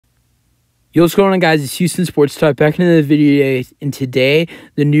Yo, what's going on, guys? It's Houston Sports Talk back into the video today. And today,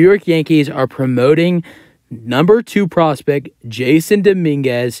 the New York Yankees are promoting number 2 prospect Jasson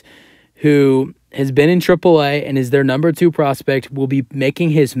Dominguez, who has been in AAA and is their number 2 prospect, will be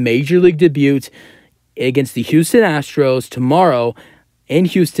making his major league debut against the Houston Astros tomorrow in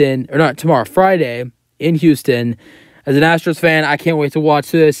Houston, or not tomorrow, Friday in Houston. As an Astros fan, I can't wait to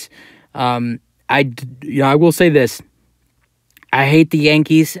watch this. I will say this. I hate the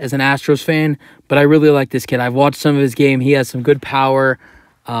Yankees as an Astros fan, but I really like this kid. I've watched some of his game. He has some good power.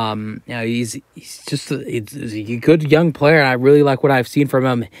 He's just he's a good young player, and I really like what I've seen from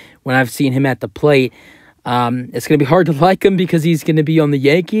him when I've seen him at the plate. It's going to be hard to like him because he's going to be on the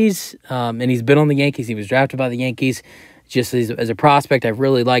Yankees, and he's been on the Yankees. He was drafted by the Yankees. Just as a prospect, I've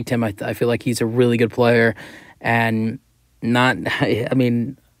really liked him. I feel like he's a really good player, and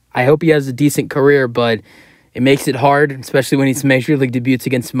I hope he has a decent career, but it makes it hard, especially when he's major league debuts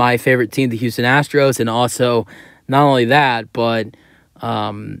against my favorite team, the Houston Astros, and also not only that, but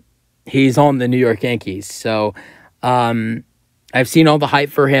he's on the New York Yankees. So I've seen all the hype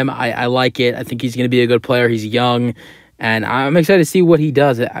for him. I like it. I think he's going to be a good player. He's young, and I'm excited to see what he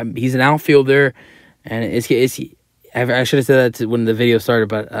does. He's an outfielder, and I should have said that when the video started,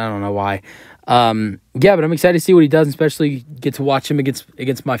 but I don't know why. But I'm excited to see what he does, especially get to watch him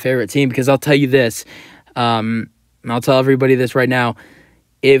against my favorite team, because I'll tell you this. And I'll tell everybody this right now.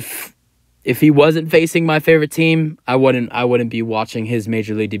 If he wasn't facing my favorite team, I wouldn't be watching his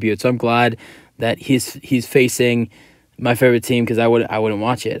major league debut. So I'm glad that he's facing my favorite team, because I wouldn't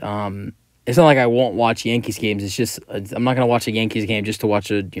watch it. It's not like I won't watch Yankees games. It's just I'm not gonna watch a Yankees game just to watch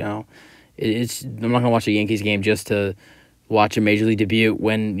I'm not gonna watch a Yankees game just to watch a major league debut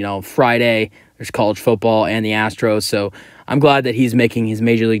when Friday there's college football and the Astros. So I'm glad that he's making his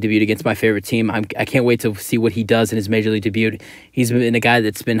major league debut against my favorite team. I can't wait to see what he does in his major league debut. He's been a guy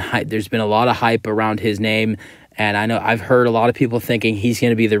that's been hyped. There's been a lot of hype around his name, and I know I've heard a lot of people thinking he's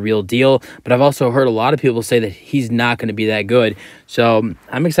going to be the real deal, but I've also heard a lot of people say that he's not going to be that good. So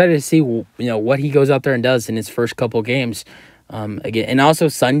I'm excited to see what he goes out there and does in his first couple games. Again, and also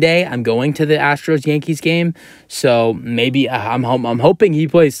Sunday, I'm going to the Astros-Yankees game, so maybe I'm hoping he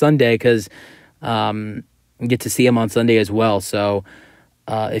plays Sunday, because get to see him on Sunday as well. So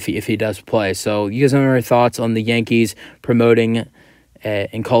if he does play, so you guys have any thoughts on the Yankees promoting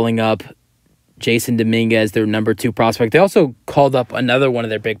and calling up Jasson Dominguez, their number 2 prospect? They also called up another one of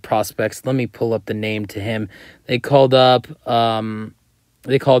their big prospects. Let me pull up the name to him. They called up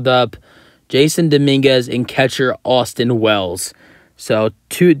Jasson Dominguez and catcher Austin Wells. So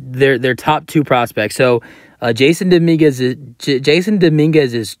their top 2 prospects. So Jasson Dominguez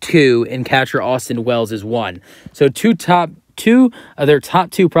is 2 and catcher Austin Wells is 1. So two of their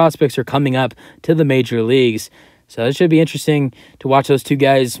top 2 prospects are coming up to the major leagues. So it should be interesting to watch those 2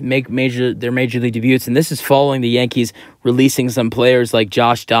 guys make their major league debuts. And this is following the Yankees releasing some players like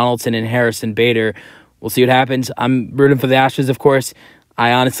Josh Donaldson and Harrison Bader. We'll see what happens. I'm rooting for the Astros, of course.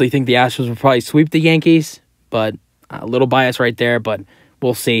 I honestly think the Astros will probably sweep the Yankees, but a little bias right there, but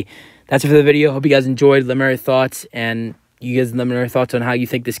we'll see. That's it for the video. Hope you guys enjoyed. Let me know your thoughts, and you guys let me know your thoughts on how you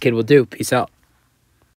think this kid will do. Peace out.